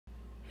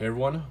Hey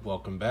everyone,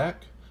 welcome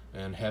back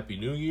and Happy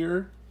New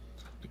Year.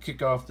 To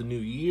kick off the new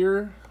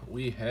year,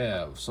 we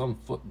have some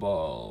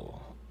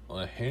football,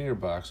 a hanger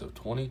box of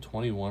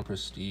 2021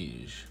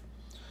 Prestige.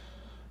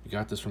 I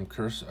got this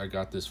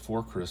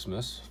for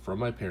Christmas from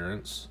my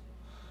parents,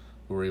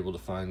 who were able to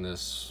find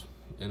this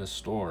in a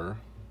store.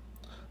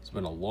 It's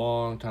been a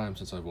long time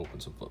since I've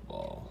opened some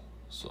football,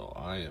 so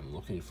I am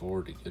looking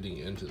forward to getting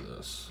into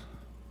this.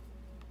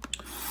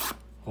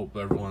 Hope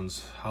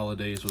everyone's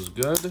holidays was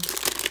good.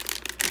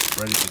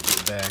 Ready to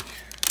get back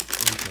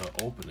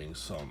into opening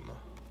some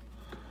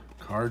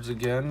cards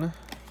again.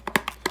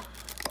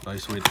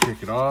 Nice way to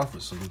kick it off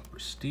with some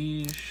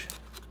Prestige.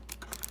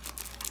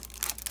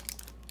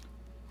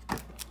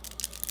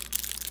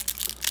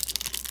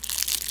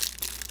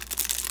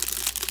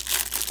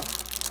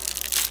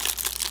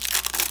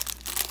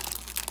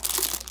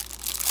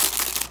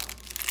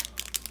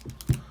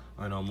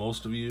 I know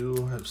most of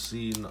you have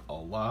seen a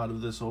lot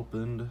of this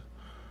opened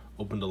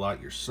a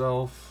lot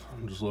yourself.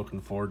 I'm just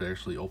looking forward to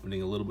actually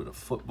opening a little bit of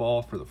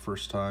football for the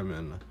first time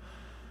in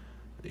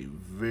a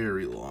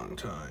very long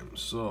time.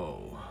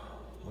 So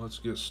let's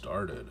get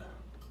started.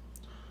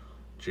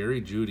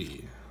 Jerry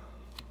Jeudy,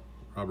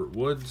 Robert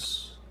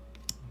Woods,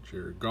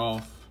 Jared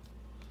Goff,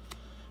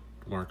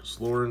 DeMarcus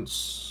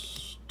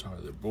Lawrence,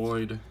 Tyler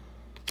Boyd,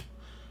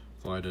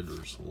 Clyde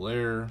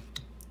Edwards-Helaire,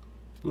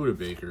 Budda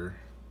Baker,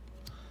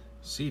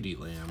 CeeDee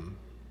Lamb,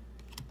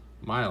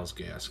 Myles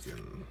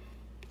Gaskin,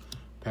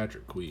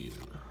 Patrick Queen,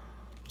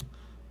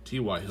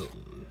 T.Y.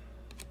 Hilton,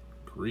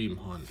 Kareem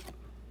Hunt,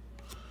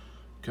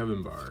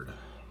 Kevin Bard,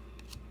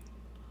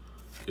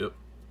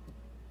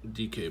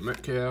 DK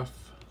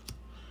Metcalf,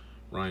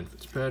 Ryan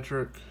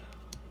Fitzpatrick,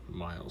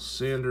 Miles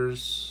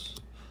Sanders,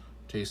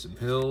 Taysom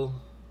Hill,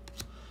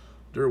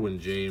 Derwin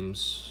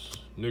James,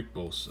 Nick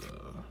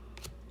Bosa,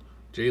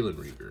 Jalen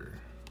Reagor,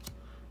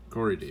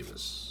 Corey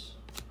Davis,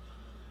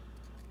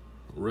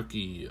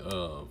 rookie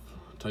of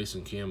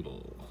Tyson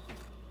Campbell,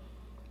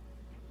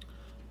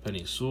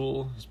 Penny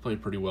Sewell. He's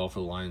played pretty well for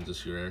the Lions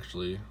this year,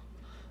 actually,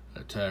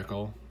 at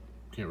tackle.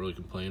 Can't really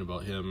complain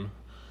about him.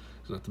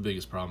 He's not the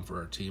biggest problem for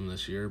our team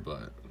this year,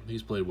 but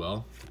he's played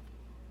well.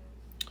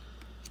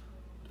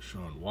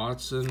 Deshaun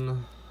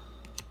Watson,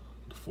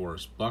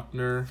 DeForest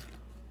Buckner,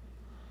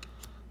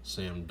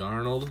 Sam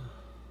Darnold,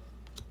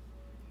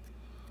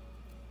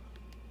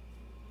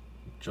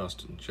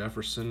 Justin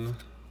Jefferson,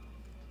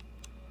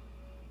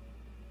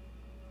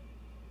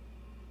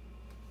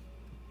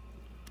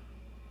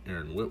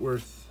 Aaron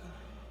Whitworth,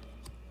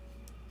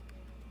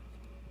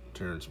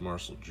 Terrence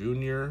Marshall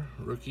Jr.,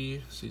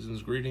 rookie,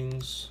 season's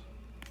greetings,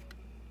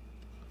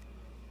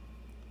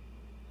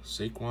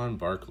 Saquon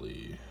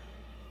Barkley,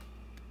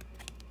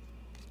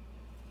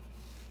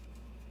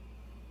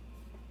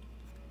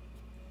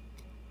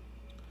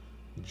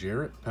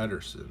 Jarrett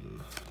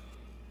Pedersen,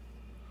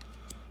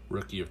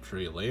 rookie of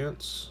Trey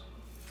Lance,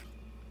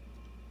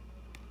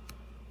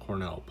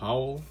 Cornell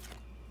Powell,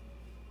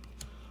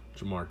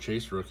 Jamar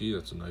Chase, rookie,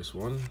 that's a nice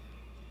one,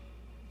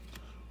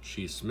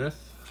 Shee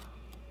Smith,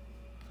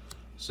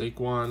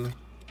 Saquon,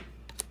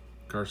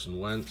 Carson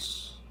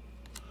Wentz,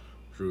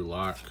 Drew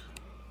Lock,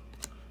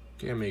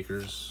 Cam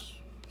Akers,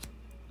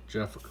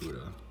 Jeff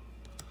Okudah,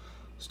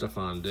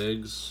 Stephon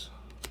Diggs,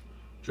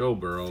 Joe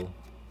Burrow,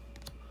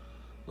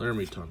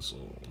 Laramie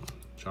Tunsil,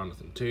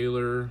 Jonathan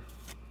Taylor,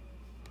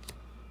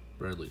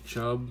 Bradley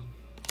Chubb,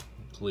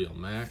 Khalil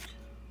Mack,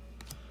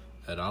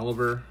 Ed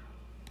Oliver,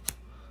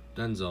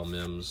 Denzel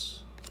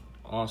Mims,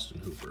 Austin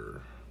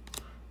Hooper,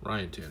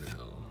 Ryan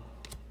Tannehill,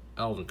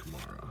 Alvin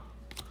Kamara,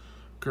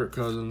 Kirk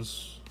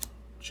Cousins,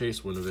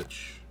 Chase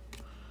Winovich,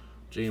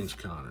 James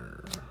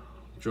Conner,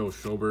 Joe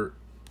Schobert,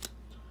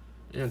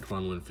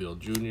 Antoine Winfield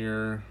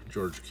Jr.,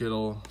 George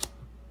Kittle,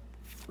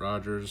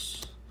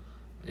 Rodgers,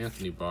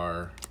 Anthony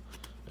Barr,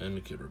 and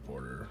the Kid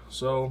Reporter.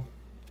 So,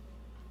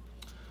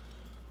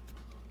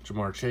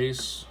 Jamar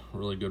Chase,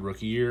 really good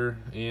rookie year,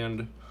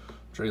 and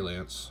Trey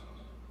Lance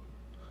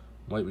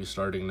might be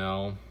starting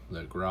now.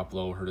 That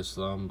Garoppolo hurt his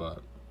thumb,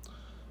 but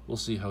we'll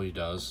see how he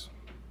does.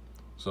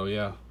 So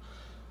yeah,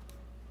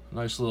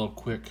 nice little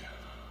quick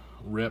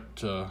rip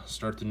to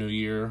start the new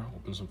year,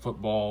 open some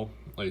football.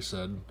 Like I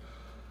said,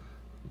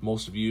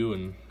 most of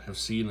you have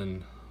seen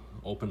and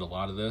opened a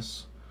lot of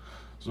this.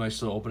 It's nice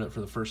to open it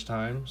for the first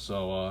time.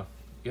 So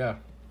yeah,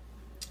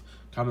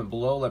 comment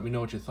below, let me know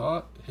what you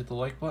thought, hit the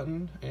like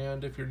button,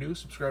 and if you're new,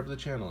 subscribe to the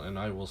channel, and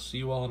I will see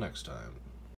you all next time.